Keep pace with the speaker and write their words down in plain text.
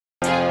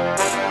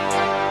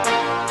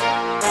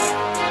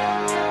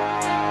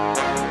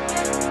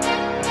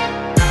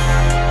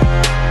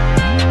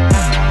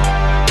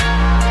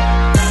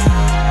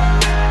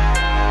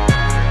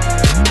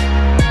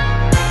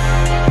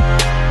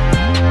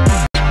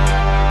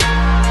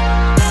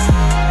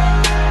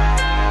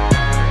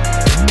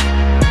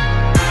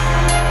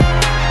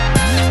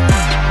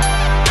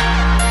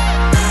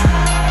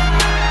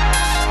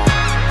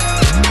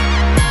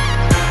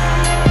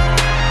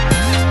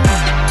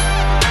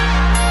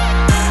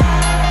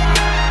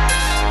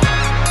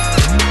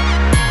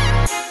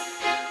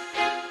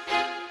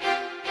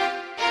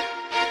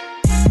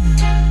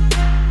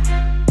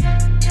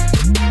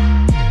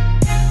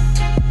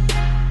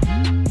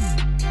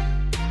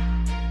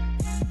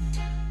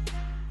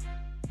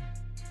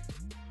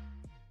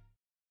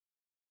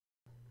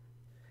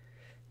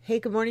Hey,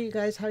 good morning, you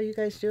guys. How are you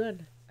guys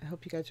doing? I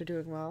hope you guys are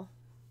doing well.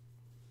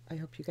 I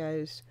hope you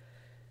guys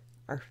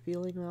are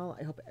feeling well.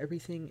 I hope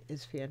everything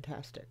is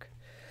fantastic.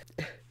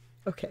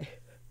 Okay.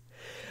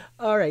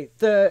 All right.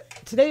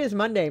 Today is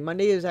Monday.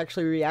 Monday is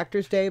actually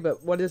Reactors Day,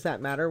 but what does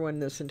that matter when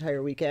this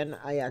entire weekend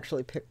I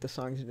actually picked the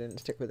songs and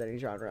didn't stick with any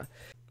genre?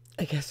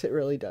 I guess it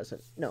really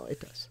doesn't. No, it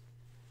does.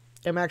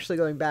 I'm actually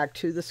going back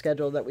to the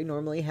schedule that we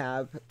normally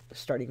have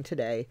starting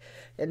today.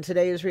 And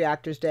today is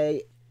Reactors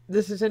Day.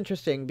 This is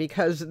interesting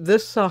because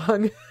this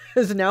song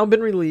has now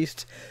been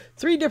released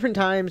 3 different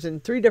times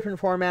in 3 different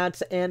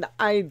formats. And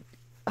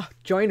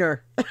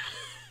Joyner.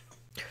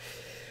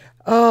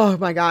 Oh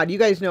my God. You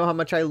guys know how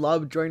much I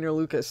love Joyner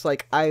Lucas.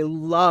 Like, I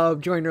love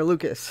Joyner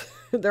Lucas.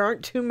 There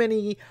aren't too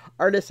many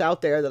artists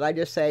out there that I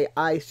just say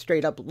I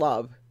straight up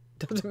love.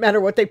 Doesn't matter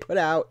what they put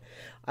out.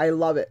 I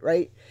love it,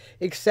 right?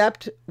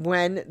 Except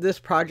when this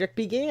project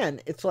began.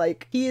 It's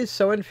like, he is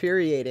so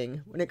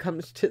infuriating when it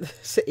comes to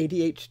this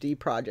ADHD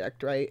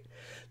project, right?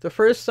 The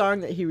first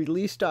song that he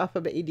released off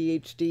of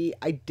ADHD,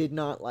 I did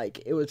not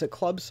like. It was a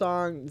club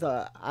song,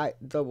 the I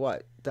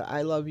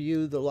Love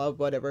You, the Love,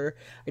 whatever.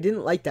 I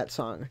didn't like that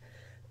song.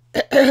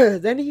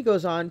 Then he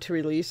goes on to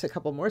release a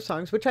couple more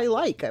songs, which I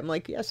like. I'm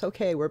like, yes,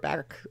 okay, we're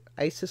back.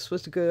 Isis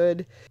was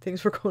good.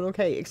 Things were going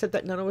okay, except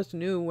that none of us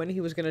knew when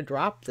he was going to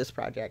drop this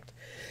project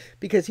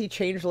because he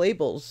changed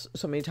labels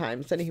so many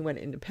times. Then he went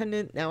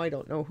independent. Now I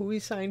don't know who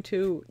he's signed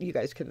to. You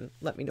guys can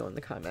let me know in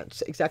the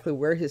comments exactly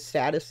where his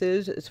status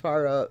is as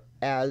far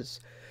as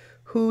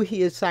who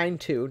he is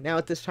signed to now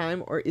at this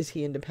time, or is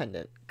he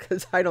independent?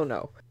 Because I don't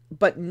know.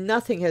 But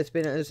nothing has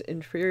been as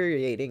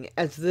infuriating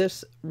as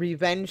this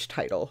Revenge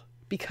title.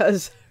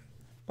 Because,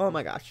 oh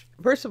my gosh.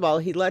 First of all,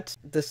 he lets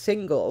the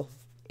single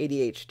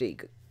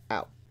ADHD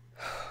out.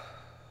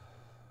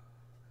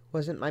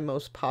 Wasn't my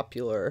most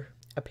popular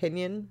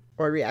opinion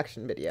or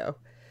reaction video.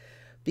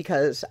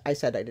 Because I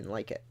said I didn't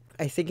like it.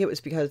 I think it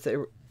was because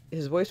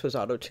his voice was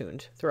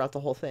auto-tuned throughout the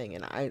whole thing.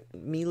 And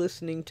me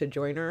listening to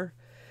Joyner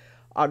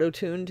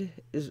auto-tuned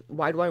is,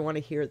 why do I want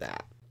to hear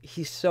that?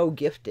 He's so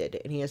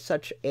gifted and he has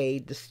such a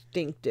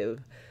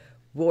distinctive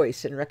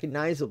voice and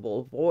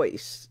recognizable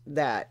voice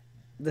that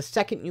the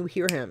second you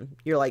hear him,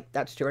 you're like,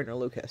 that's Joyner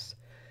Lucas.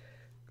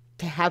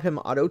 To have him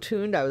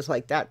auto-tuned, I was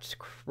like, that's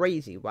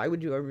crazy. Why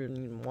would you ever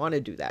even want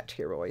to do that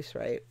to your voice,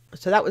 right?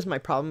 So that was my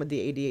problem with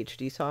the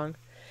ADHD song.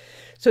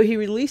 So he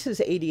releases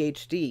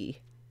ADHD.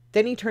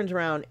 Then he turns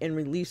around and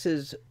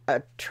releases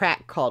a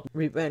track called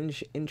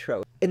Revenge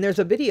Intro. And there's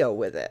a video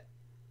with it.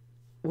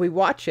 We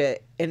watch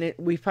it and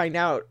we find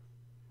out,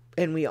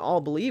 and we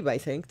all believe, I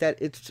think, that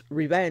it's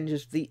Revenge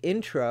is the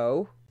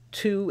intro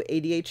to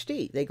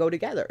ADHD. They go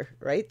together,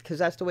 right? Because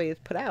that's the way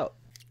it's put out.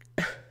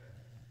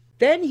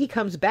 Then he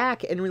comes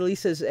back and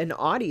releases an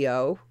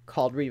audio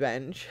called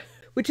Revenge,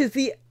 which is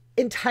the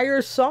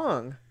entire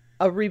song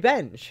of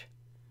Revenge.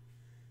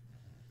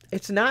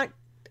 It's not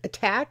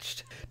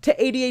attached to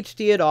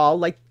ADHD at all,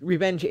 like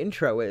Revenge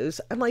Intro is.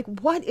 I'm like,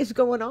 what is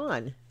going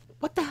on?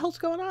 What the hell's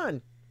going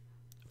on?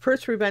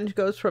 First, Revenge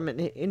goes from an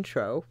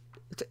intro.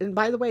 And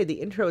by the way,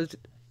 the intro is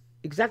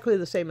exactly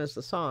the same as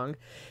the song,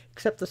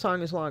 except the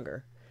song is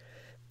longer.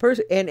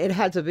 And it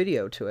has a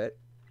video to it.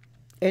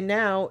 And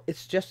now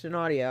it's just an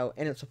audio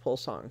and it's a full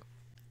song.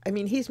 I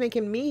mean, he's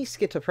making me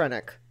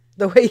schizophrenic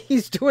the way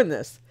he's doing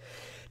this.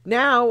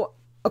 Now,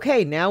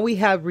 okay, now we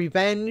have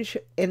Revenge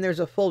and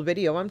there's a full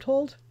video, I'm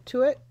told,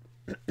 to it.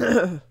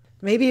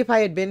 Maybe if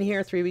I had been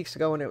here 3 weeks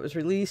ago when it was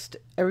released,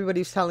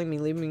 everybody's telling me,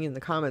 leaving me in the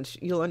comments,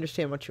 you'll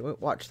understand once you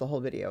watch the whole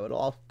video.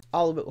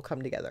 All of it will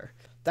come together.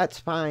 That's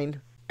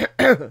fine.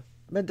 But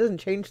it doesn't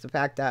change the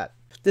fact that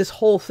this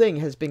whole thing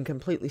has been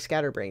completely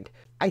scatterbrained.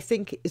 I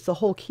think is the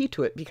whole key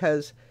to it,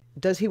 because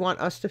does he want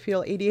us to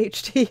feel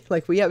ADHD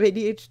like we have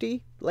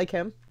ADHD like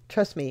him?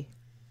 Trust me,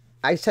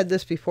 I said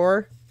this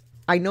before.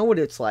 I know what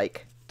it's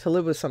like to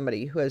live with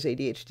somebody who has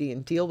ADHD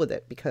and deal with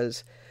it,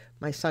 because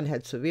my son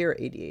had severe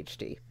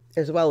ADHD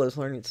as well as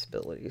learning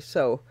disabilities.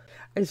 So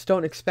I just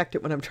don't expect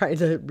it when I'm trying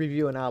to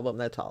review an album,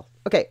 that's all.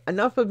 Okay,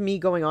 enough of me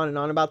going on and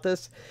on about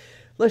this.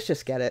 Let's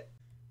just get it.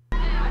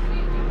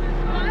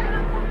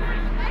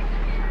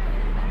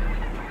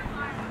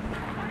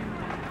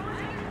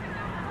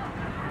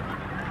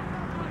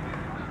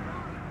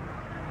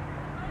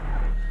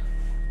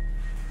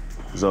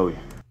 Zoe.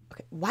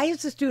 Okay, why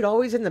is this dude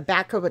always in the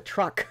back of a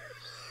truck?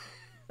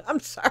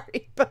 I'm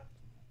sorry, but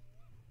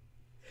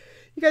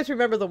you guys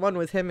remember the one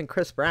with him and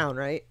Chris Brown,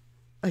 right?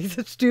 Like,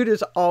 this dude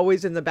is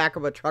always in the back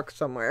of a truck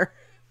somewhere.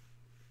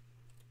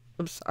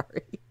 I'm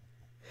sorry.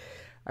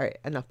 All right,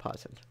 enough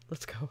pausing.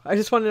 Let's go. I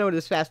just want to know what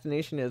his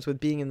fascination is with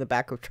being in the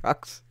back of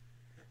trucks.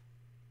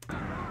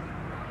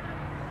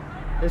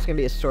 There's going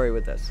to be a story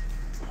with this.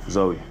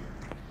 Zoe.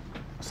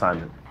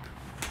 Assignment.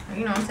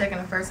 You know I'm taking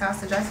the first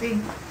hostage I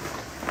see.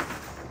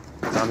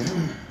 Tommy?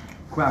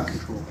 Crowd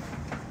control.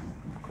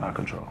 Crowd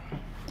control.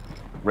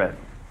 Red.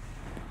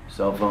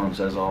 Cell phone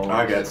says always.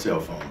 I got cell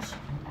phones.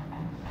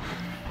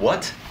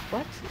 What?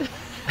 What?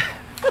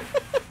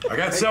 I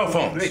got cell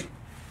phones. Hey,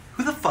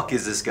 who the fuck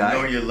is this guy?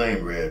 Know your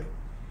lane, Red.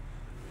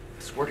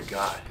 I swear to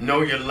God.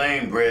 Know your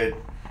lane, Red.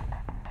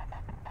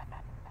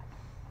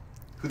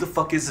 Who the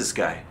fuck is this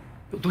guy?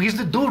 Dude, he's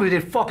the dude who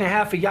did fucking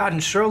half a yacht in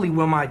Shirley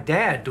with my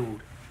dad,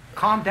 dude.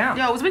 Calm down.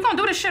 Yo, is we gonna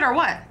do this shit or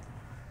what?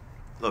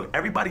 Look,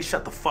 everybody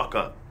shut the fuck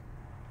up.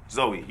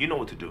 Zoe, you know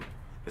what to do.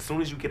 As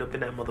soon as you get up in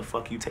that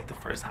motherfucker, you take the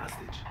first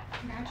hostage.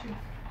 I got you.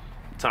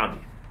 Tommy,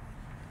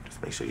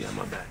 just make sure you have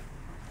my back.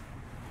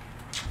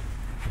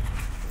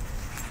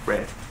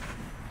 Red,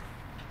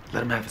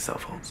 let him have his cell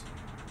phones.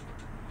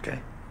 Okay?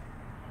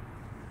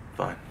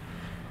 Fine.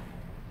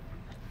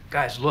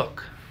 Guys,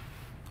 look.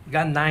 We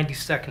got 90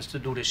 seconds to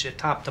do this shit,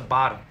 top to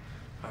bottom.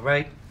 All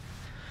right?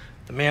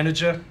 The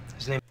manager,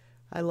 his name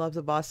I love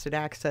the Boston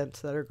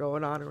accents that are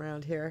going on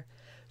around here,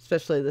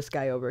 especially this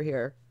guy over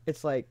here.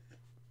 It's like,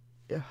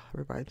 ugh,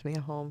 reminds me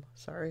of home.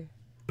 Sorry.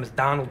 is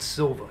Donald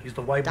Silver. He's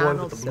the white boy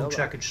Donald with the blue Silver.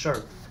 checkered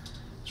shirt.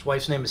 His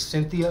wife's name is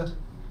Cynthia.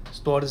 His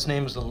daughter's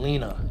name is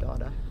Alina.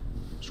 Daughter.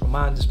 Just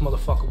remind this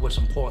motherfucker what's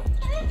important.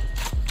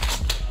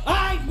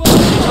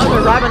 Oh,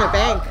 they're robbing a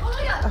bank.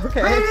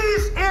 Okay.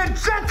 Ladies and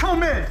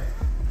gentlemen,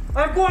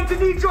 I'm going to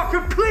need your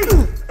complete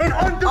and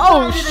undivided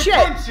Oh, shit.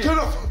 attention.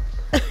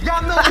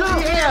 Y'all know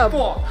what you're here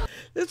for.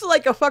 This is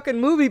like a fucking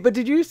movie, but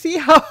did you see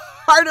how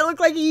hard it looked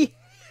like he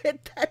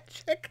hit that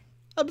chick?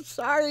 I'm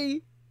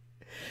sorry.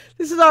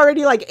 This is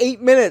already like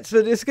 8 minutes,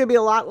 but it's going to be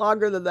a lot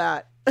longer than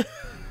that.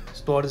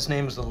 His daughter's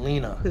name is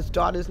Alina. His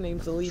daughter's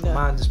name's Just Alina.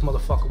 remind this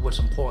motherfucker what's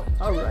important.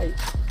 All right.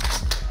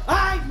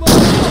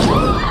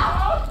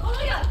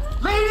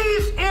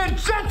 Ladies and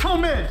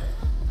gentlemen,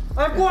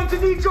 I'm going to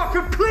need your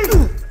complete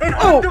and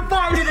Oh.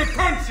 undivided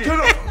attention.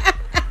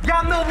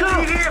 Y'all know what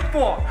we're here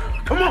for.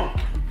 Come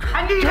on.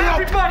 I need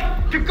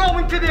everybody to go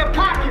into their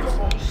pockets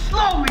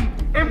slowly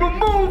and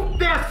remove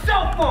their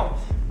cell phones.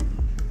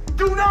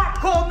 Do not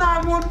call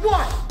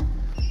 911.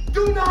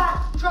 Do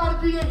not try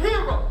to be a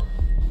hero.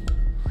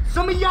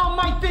 Some of y'all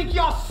might think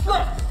y'all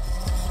slick,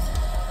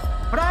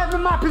 but I have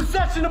in my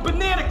possession a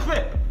banana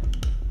clip,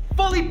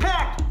 fully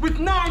packed with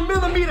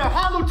 9mm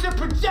hollow tip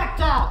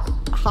projectiles.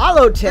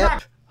 Hollow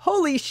tip?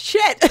 Holy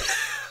shit.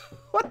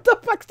 What the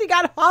fuck's he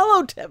got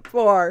hollow tip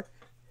for?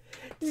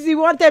 Does he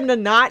want them to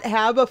not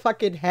have a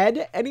fucking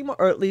head anymore?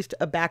 Or at least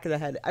a back of the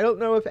head. I don't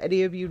know if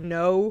any of you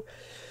know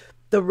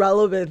the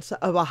relevance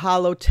of a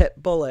hollow tip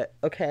bullet,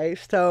 okay?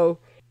 So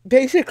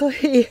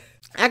basically,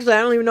 actually,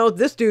 I don't even know if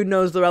this dude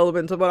knows the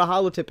relevance of what a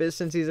hollow tip is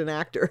since he's an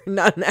actor,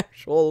 not an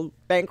actual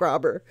bank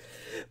robber.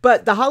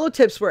 But the hollow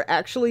tips were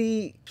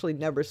actually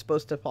never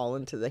supposed to fall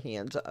into the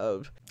hands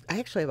of... I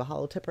actually have a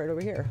hollow tip right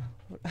over here.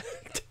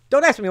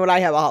 Don't ask me what I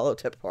have a hollow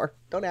tip for.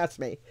 Don't ask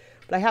me.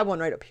 But I have one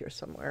right up here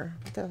somewhere.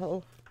 What the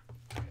hell?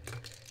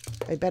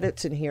 I bet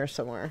it's in here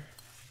somewhere.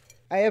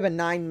 I have a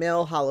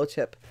 9mm hollow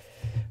tip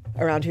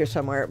around here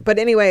somewhere. But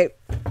anyway,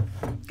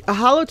 a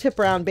hollow tip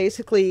round,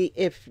 basically,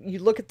 if you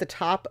look at the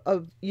top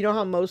of, you know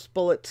how most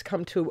bullets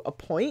come to a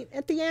point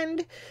at the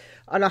end?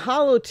 On a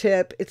hollow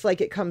tip, it's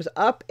like it comes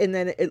up and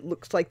then it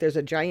looks like there's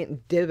a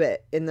giant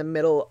divot in the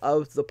middle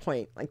of the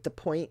point. Like the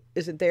point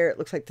isn't there. It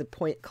looks like the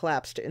point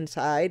collapsed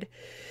inside.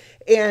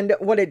 And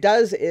what it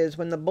does is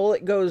when the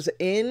bullet goes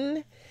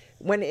in,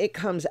 when it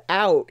comes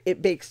out,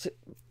 it makes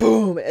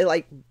boom. It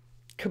like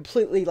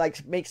completely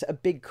like makes a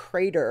big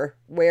crater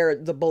where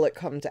the bullet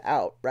comes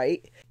out,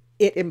 right?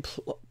 It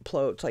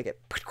implodes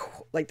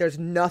like there's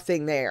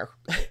nothing there.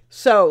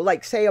 So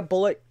like say a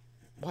bullet,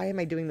 why am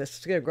I doing this?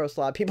 It's going to gross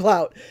a lot of people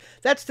out.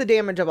 That's the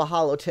damage of a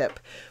hollow tip.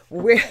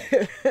 Where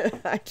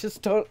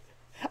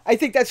I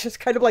think that's just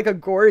kind of like a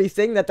gory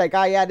thing that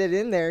guy added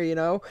in there, you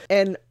know?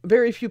 And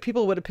very few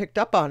people would have picked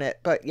up on it.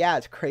 But yeah,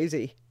 it's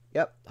crazy.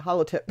 Yep,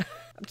 hollow tip.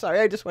 I'm sorry,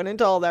 I just went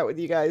into all that with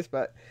you guys,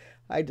 but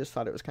I just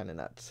thought it was kind of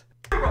nuts.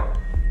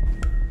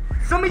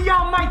 Some of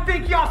y'all might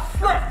think y'all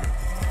slick,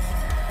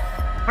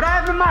 but I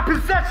have in my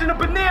possession a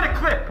banana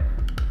clip,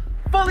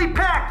 fully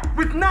packed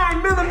with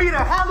 9mm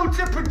hollow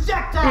tip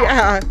projectiles.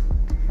 Yeah.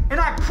 And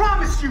I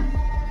promise you,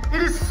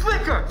 it is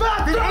slicker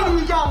than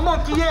any of y'all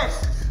monkey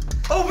asses.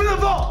 Open the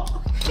vault!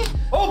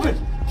 Open!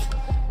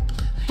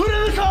 Put it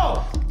in this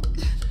hole!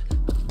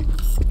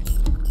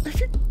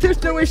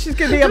 There's no way she's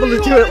going to be able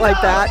to do it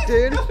like that,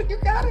 dude. No, you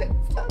got it.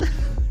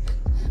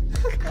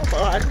 Come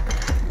on.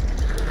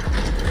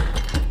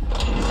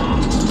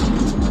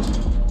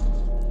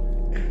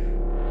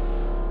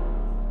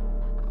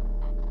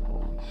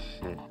 Holy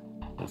shit.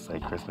 Looks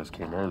like Christmas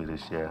came early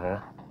this year, huh?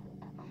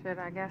 Shit,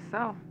 I guess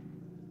so.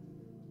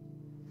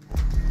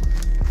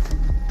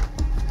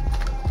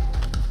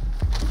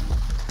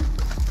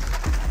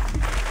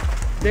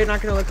 They're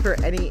not going to look for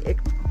any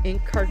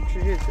ink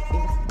cartridges,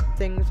 ink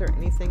things, or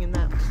anything in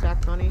that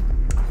stack money?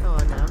 Come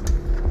on now.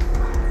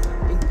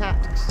 Ink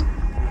packs.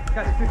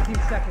 Got 15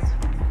 seconds.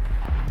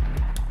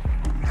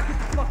 Get the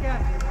fuck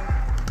out of here, man.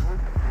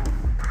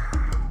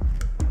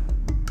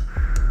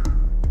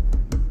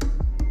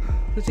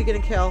 Who's he going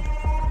to kill?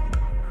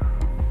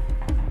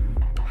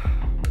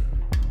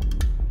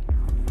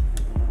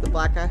 The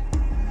black guy?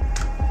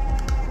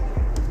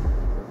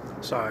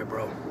 Sorry,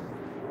 bro.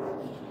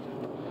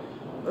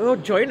 Oh,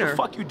 Joyner. What the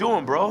fuck you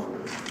doing, bro?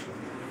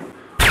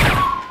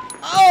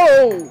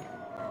 Oh!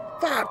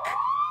 Fuck!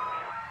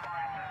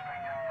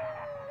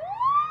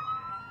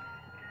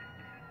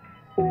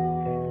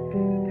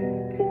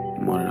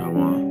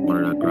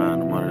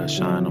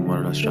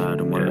 I strive,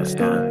 the more that I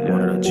stun, the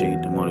more that I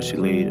cheat, the more that she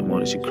lead, the more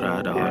that she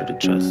cry, the harder to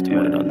trust, the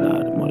more that I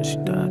lie, the more that she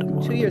died, the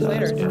more 2 years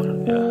later.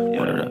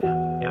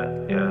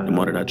 The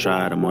more that I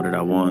try, the more that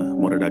I want, the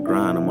more that I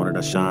grind, the more that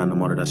I shine, the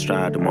more that I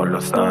strive, the more that I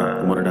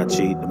stun, the more that I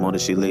cheat, the more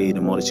that she lead,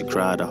 the more that she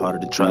cry, the harder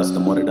to trust, the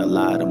more that I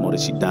lie, the more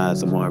that she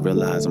dies, the more I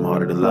realize I'm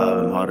harder to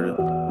love, I'm harder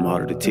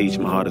to teach,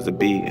 my heart is a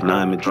beat, and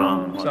I'm a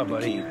drum. What's up,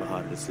 buddy?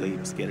 Harder to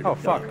sleep, scared Oh, of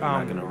the fuck.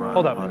 dark,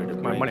 Hold up.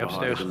 My money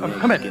upstairs.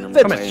 Come in.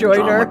 That's Come in.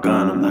 Joyner.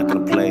 I'm not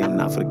gonna play,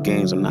 not for the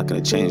games, I'm not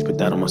gonna change. Put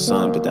that on my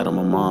son, put that on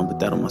my mom, put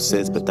that on my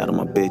sis, put that on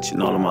my bitch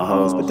and all of my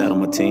hoes, put that on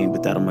my team,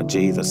 put that on my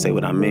G's. I say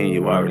what I mean,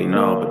 you already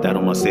know. Put that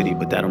on my city,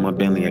 put that on my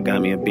Bentley. I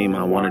got me a Beamer,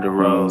 I wanted a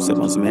roll. Sip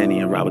on some Henny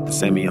and ride with the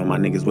semi. All my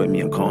niggas with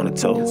me, I'm calling a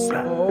toast.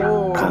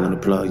 Calling the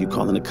plug, you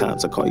calling the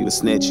cops, I call you a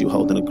snitch. You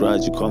holding a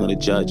grudge, you calling a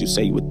judge. You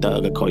say you a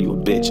thug, I call you a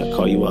bitch. I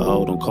call you a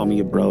hoe, don't call me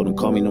a bro, don't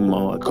call me no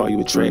more. I call you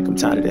a trick, I'm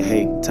tired of the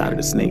hate, tired of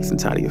the snakes, and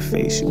tired of your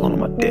face. You on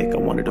my dick, I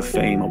wanted the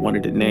fame, I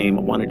wanted the name,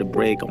 I wanted the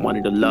break, I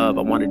wanted the love,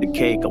 I wanted the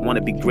cake, I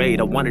wanted to be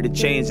great, I wanted to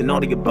change and all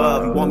the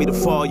above. You want me to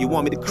fall, you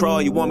want me to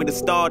crawl, you want me to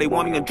star, they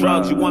want me on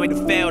drugs, you want me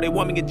to fail, they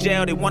want me in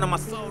jail, they want on my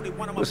soul, they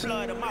want on my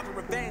blood, I'm out for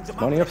revenge.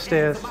 Money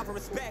upstairs.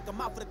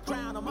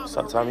 What's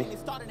up, Tommy?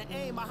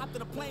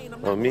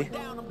 Oh, me?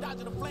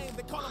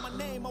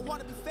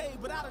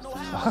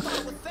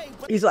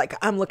 He's like,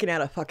 I'm looking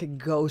at a fucking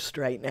ghost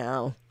right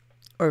now.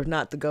 Or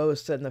not the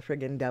ghost and the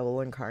friggin'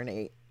 devil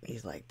incarnate.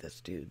 He's like, this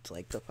dude's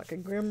like the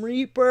fucking Grim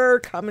Reaper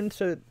coming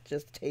to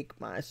just take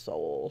my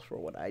soul for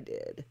what I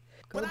did.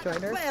 Go,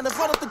 Joyner.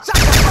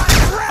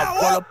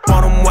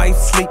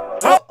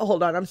 Oh,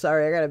 hold on, I'm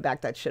sorry. I gotta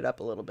back that shit up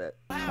a little bit.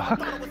 I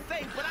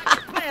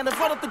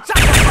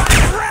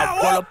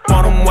pull up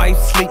on them white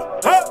sleep.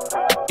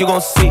 You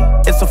gon' see,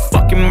 it's a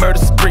fucking murder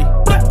spree.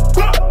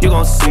 You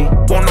gon' see,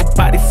 won't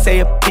nobody say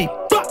a peep.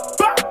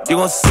 You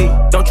gon' see,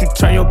 don't you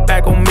turn your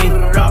back on me.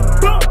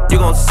 You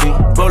gon' see,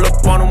 roll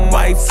up on them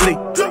white sleep.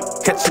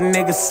 Catch a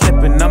nigga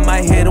slipping, I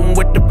might hit him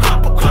with the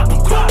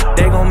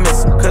they gon'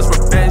 miss him, cause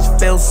revenge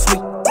feels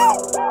sweet.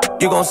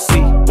 You gon'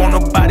 see, won't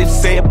nobody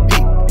say a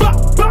peep.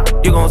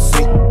 You gon'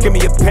 see, give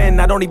me a pen,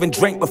 I don't even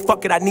drink, but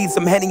fuck it, I need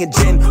some Henny and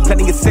gin.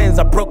 Plenty of sins,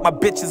 I broke my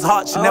bitch's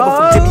heart, she'll never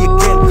forgive me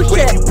again.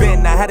 Where you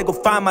been? I had to go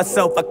find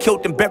myself, I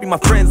killed and buried my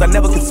friends, I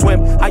never could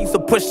swim. I used to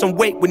push some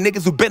weight with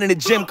niggas who been in the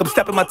gym, come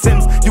step in my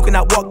Timbs. You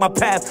cannot walk my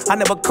path, I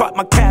never caught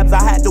my cabs,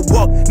 I had to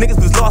walk. Niggas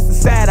was lost and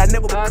sad, I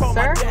never would call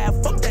my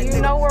dad. Fuck that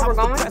nigga, know where we're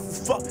going?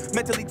 Fuck,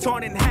 mentally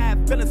torn in half,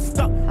 feeling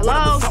stuck.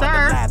 Hello,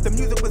 sir. This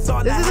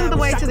isn't the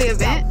way to the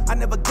event. I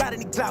never got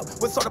any clout.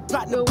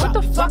 Yo, what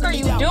the fuck are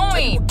you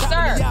doing,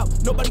 sir?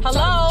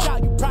 Hello?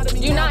 Do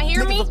you not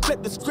hear me?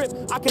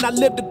 I cannot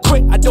live to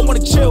quit. I don't wanna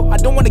chill. I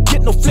don't wanna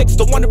get no flicks.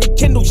 Don't wanna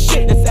rekindle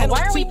shit.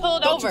 Why are we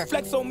pulled over?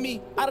 Flex on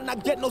me. I do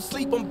not get no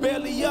sleep. I'm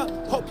barely up.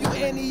 Hope you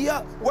any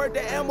up. Word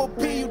to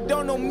MOP. You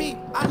don't know me.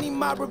 I need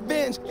my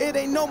revenge. It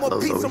ain't no more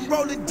peace. I'm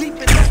rolling deep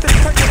in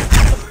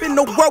in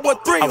the World War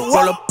III.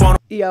 Roll up on.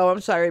 Yo,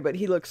 I'm sorry, but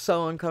he looks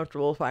so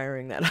uncomfortable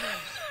firing that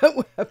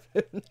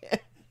weapon.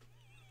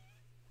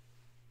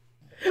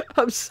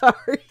 I'm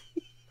sorry.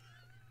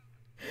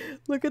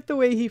 Look at the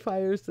way he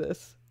fires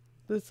this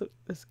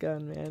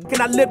gun, man.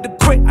 Can I live to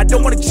quit? I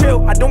don't wanna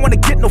chill. I don't wanna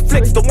get no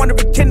flicks. Don't wanna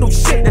rekindle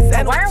shit.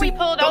 Why are we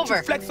pulled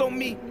over? Flex on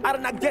me. I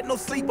do not get no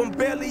sleep. I'm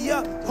barely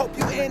up. Hope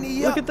you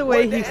any up. Look at the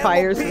way he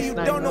fires this You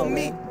 9mm. don't know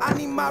me. I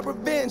need my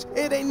revenge.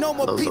 It ain't no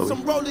more peace.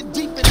 I'm rolling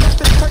deep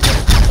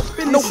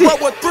in the World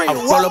War III. I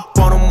roll up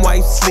on them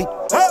white sleep.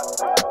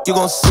 You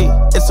gon' see,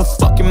 it's a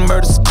fucking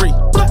murder spree.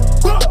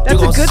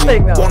 That's a good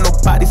thing, though. Won't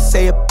nobody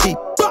say a peep.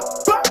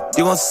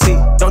 You gon' see,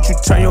 don't you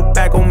turn your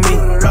back on me.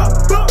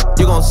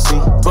 You gon' see,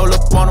 roll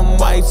up on them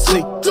white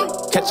sleep.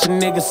 Catch a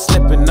nigga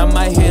slipping, I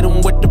might hit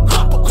him with the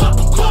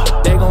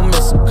they gon'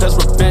 miss him, cause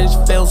revenge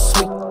feels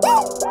sweet.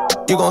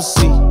 You gon'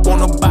 see, won't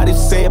nobody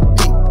say a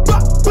peep.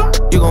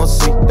 You gon'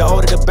 see, the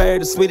older the berry,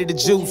 the sweeter the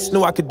juice.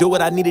 Knew I could do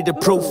what I needed to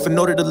prove. In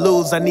order to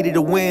lose, I needed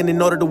to win. In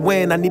order to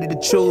win, I needed to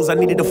choose. I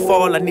needed to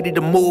fall, I needed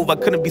to move. I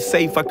couldn't be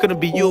safe, I couldn't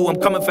be you. I'm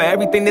coming for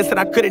everything this that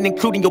I couldn't,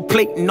 including your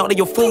plate and all of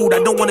your food.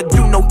 I don't wanna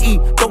do no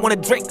eat, don't wanna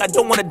drink, I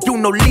don't wanna do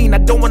no lean. I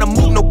don't wanna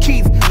move no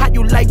keys. How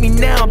you like me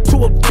now? I'm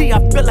too OG, I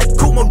feel like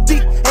Kumo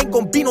deep. Ain't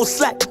gon' be no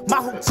slack. My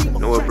whole team,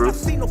 know what, bro?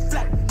 see no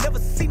flat. Never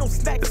see no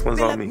snack. This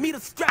one's on me. The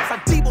straps, I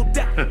devo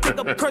that. Think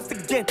I'm cursed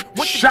again.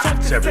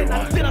 Shots,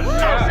 everyone.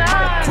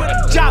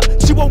 Job,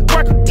 she won't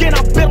work again,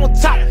 I've been on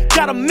top.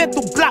 Got a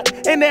mental block,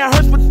 and it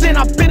hurts within,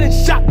 I've been in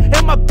shock.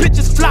 And my bitch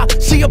is fly,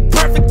 she a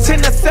perfect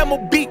 10, that's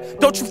MOB.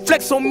 Don't you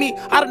flex on me,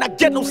 I do not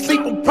get no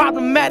sleep, I'm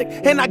problematic.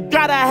 And I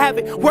gotta have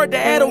it, word to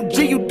LOG,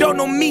 you don't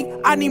know me.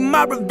 I need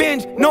my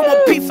revenge, no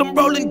more peace, I'm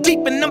rolling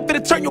deep. And I'm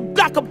finna turn your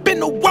block up in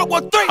the World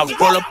War III. I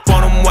roll up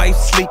on them white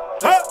sleep.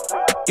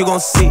 You gon'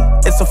 see,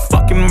 it's a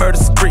fucking murder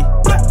spree.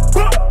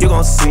 You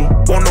gon' see,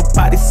 won't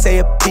nobody say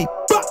a peep.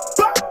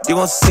 You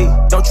gon' see,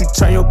 don't you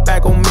turn your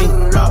back on me.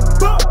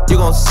 You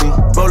gon' see,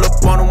 roll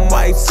up on them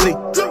white sleep.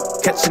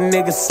 Catch a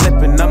nigga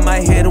slipping, I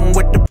might hit him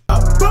with the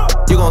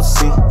you gon'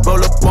 see,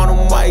 roll up on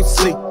them white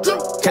sleep.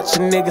 Catch a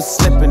nigga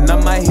slipping, I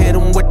might hit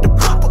him with the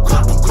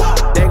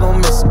they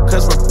gon' miss him.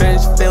 cause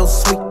revenge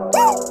feels sweet.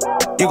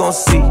 You gon'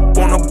 see,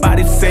 won't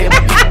nobody say it.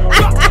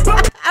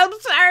 I'm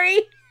sorry.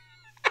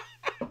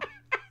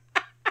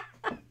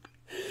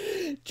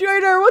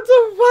 Joyner, what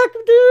the fuck,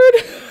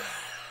 dude?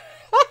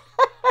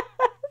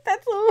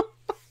 That's so...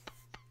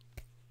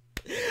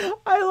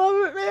 I love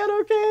it, man,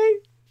 okay?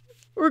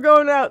 We're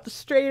going out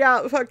straight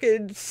out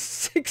fucking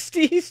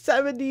 60s,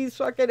 70s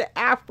fucking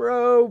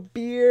afro,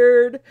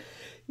 beard.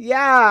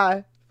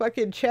 Yeah,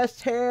 fucking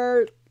chest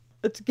hair.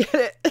 Let's get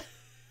it.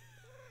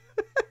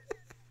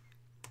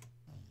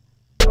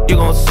 You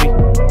gon' see.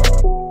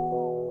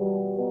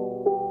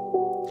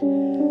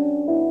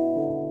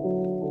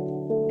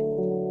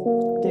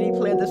 Did he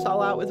plan this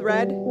all out with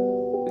Red?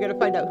 We gotta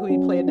find out who he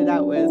planned it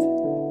out with.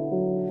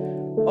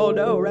 Oh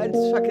no, Red's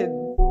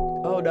fucking...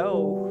 Oh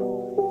no.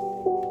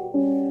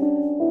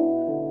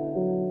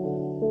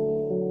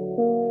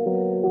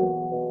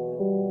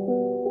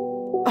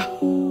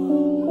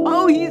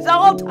 Oh, he's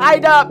all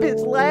tied up,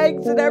 his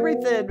legs and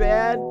everything,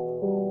 man.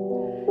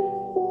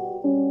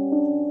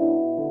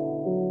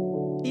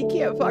 He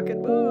can't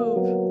fucking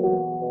move.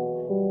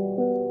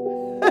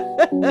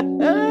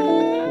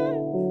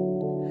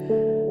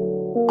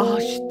 Oh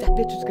shit, that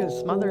bitch is gonna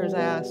smother his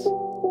ass.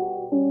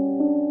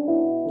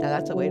 Now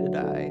that's a way to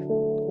die.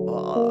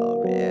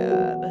 Oh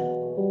man.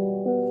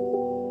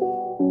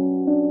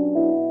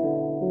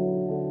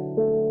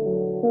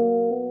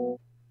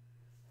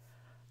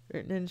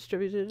 Written and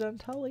distributed on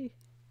Tully.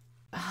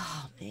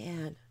 Oh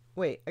man.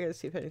 Wait, I gotta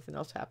see if anything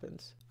else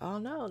happens. Oh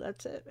no,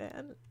 that's it,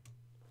 man.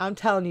 I'm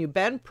telling you,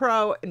 Ben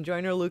Pro and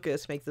Joyner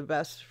Lucas make the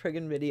best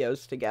friggin'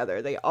 videos together.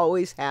 They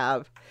always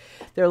have.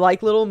 They're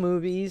like little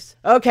movies.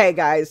 Okay,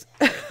 guys.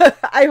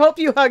 I hope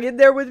you hung in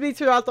there with me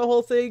throughout the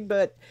whole thing,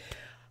 but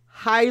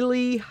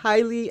highly,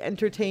 highly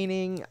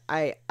entertaining.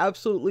 I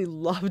absolutely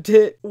loved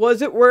it.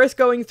 Was it worth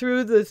going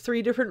through the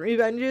 3 different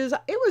revenges?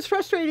 It was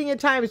frustrating at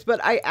times,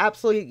 but I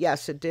absolutely,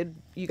 yes, it did.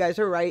 You guys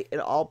are right. It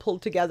all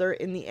pulled together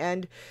in the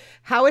end.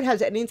 How it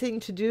has anything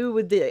to do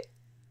with the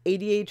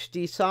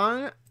ADHD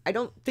song, I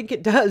don't think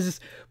it does,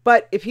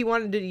 but if he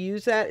wanted to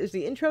use that as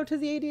the intro to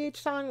the ADHD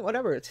song,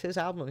 whatever, it's his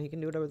album. He can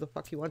do whatever the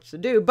fuck he wants to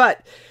do,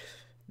 but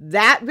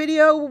that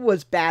video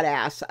was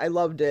badass. I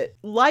loved it.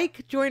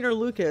 Like Joyner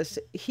Lucas,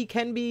 he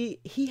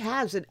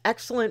has an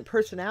excellent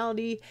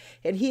personality,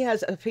 and he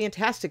has a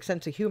fantastic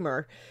sense of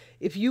humor.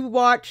 If you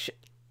watch,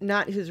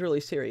 not his really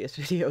serious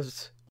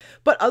videos,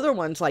 but other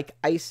ones like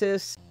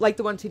ISIS, like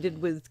the ones he did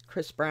with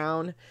Chris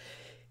Brown,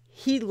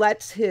 he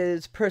lets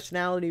his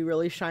personality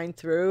really shine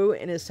through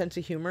and his sense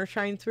of humor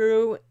shine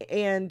through.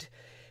 And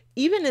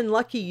even in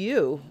Lucky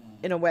You,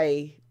 in a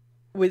way,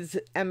 with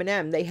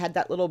Eminem, they had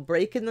that little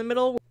break in the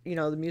middle. You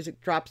know, the music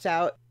drops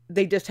out.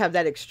 They just have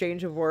that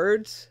exchange of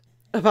words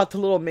about the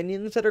little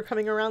minions that are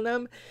coming around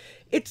them.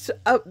 It's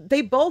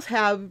they both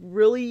have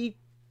really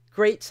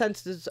great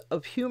senses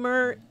of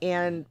humor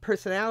and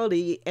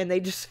personality, and they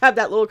just have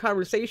that little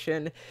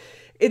conversation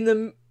in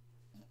the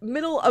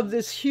middle of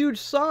this huge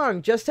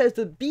song, just as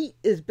the beat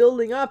is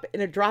building up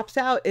and it drops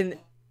out, and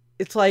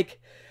it's like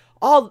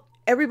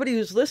everybody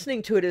who's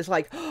listening to it is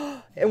like,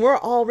 oh, and we're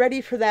all ready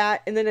for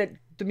that, and then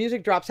the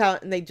music drops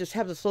out and they just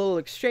have this little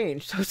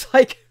exchange. So it's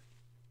like,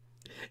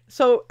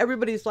 so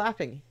everybody's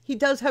laughing. He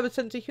does have a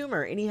sense of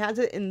humor, and he has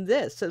it in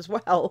this as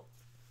well,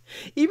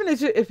 even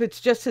if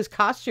it's just his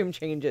costume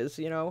changes,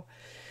 you know.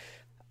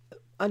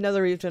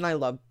 Another reason I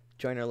love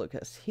Joyner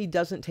Lucas, he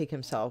doesn't take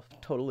himself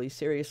totally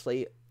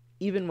seriously,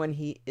 even when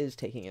he is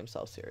taking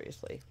himself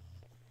seriously.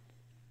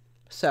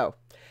 So,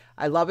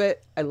 I love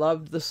it. I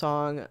loved the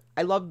song.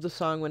 I loved the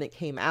song when it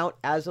came out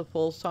as a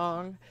full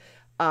song.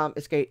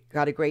 It's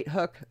got a great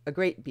hook, a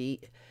great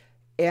beat,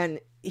 and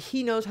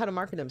he knows how to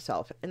market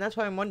himself. And that's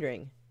why I'm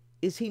wondering,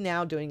 is he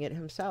now doing it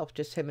himself,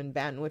 just him and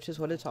Ben, which is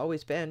what it's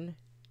always been,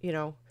 you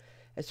know,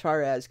 as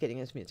far as getting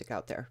his music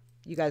out there.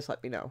 You guys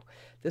let me know.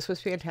 This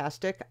was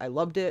fantastic. I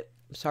loved it.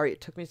 I'm sorry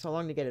it took me so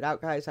long to get it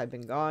out, guys. I've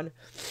been gone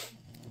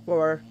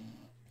for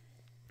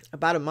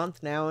about a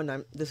month now,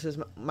 and this is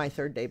my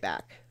 3rd day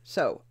back.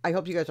 So I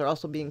hope you guys are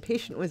also being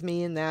patient with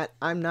me in that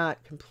I'm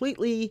not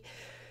completely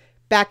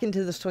back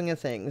into the swing of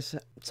things.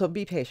 So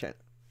be patient.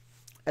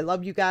 I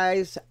love you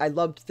guys. I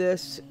loved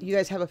this. You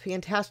guys have a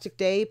fantastic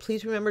day.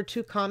 Please remember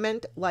to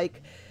comment,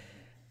 like,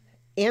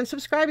 and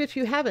subscribe if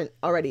you haven't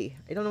already.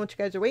 I don't know what you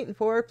guys are waiting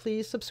for.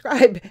 Please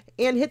subscribe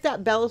and hit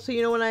that bell so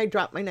you know when I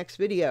drop my next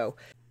video.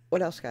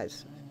 What else,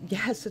 guys?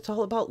 Yes, it's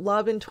all about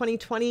love in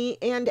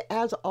 2020. And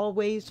as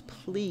always,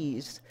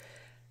 please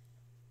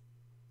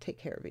take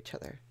care of each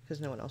other, because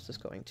no one else is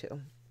going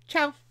to.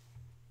 Ciao.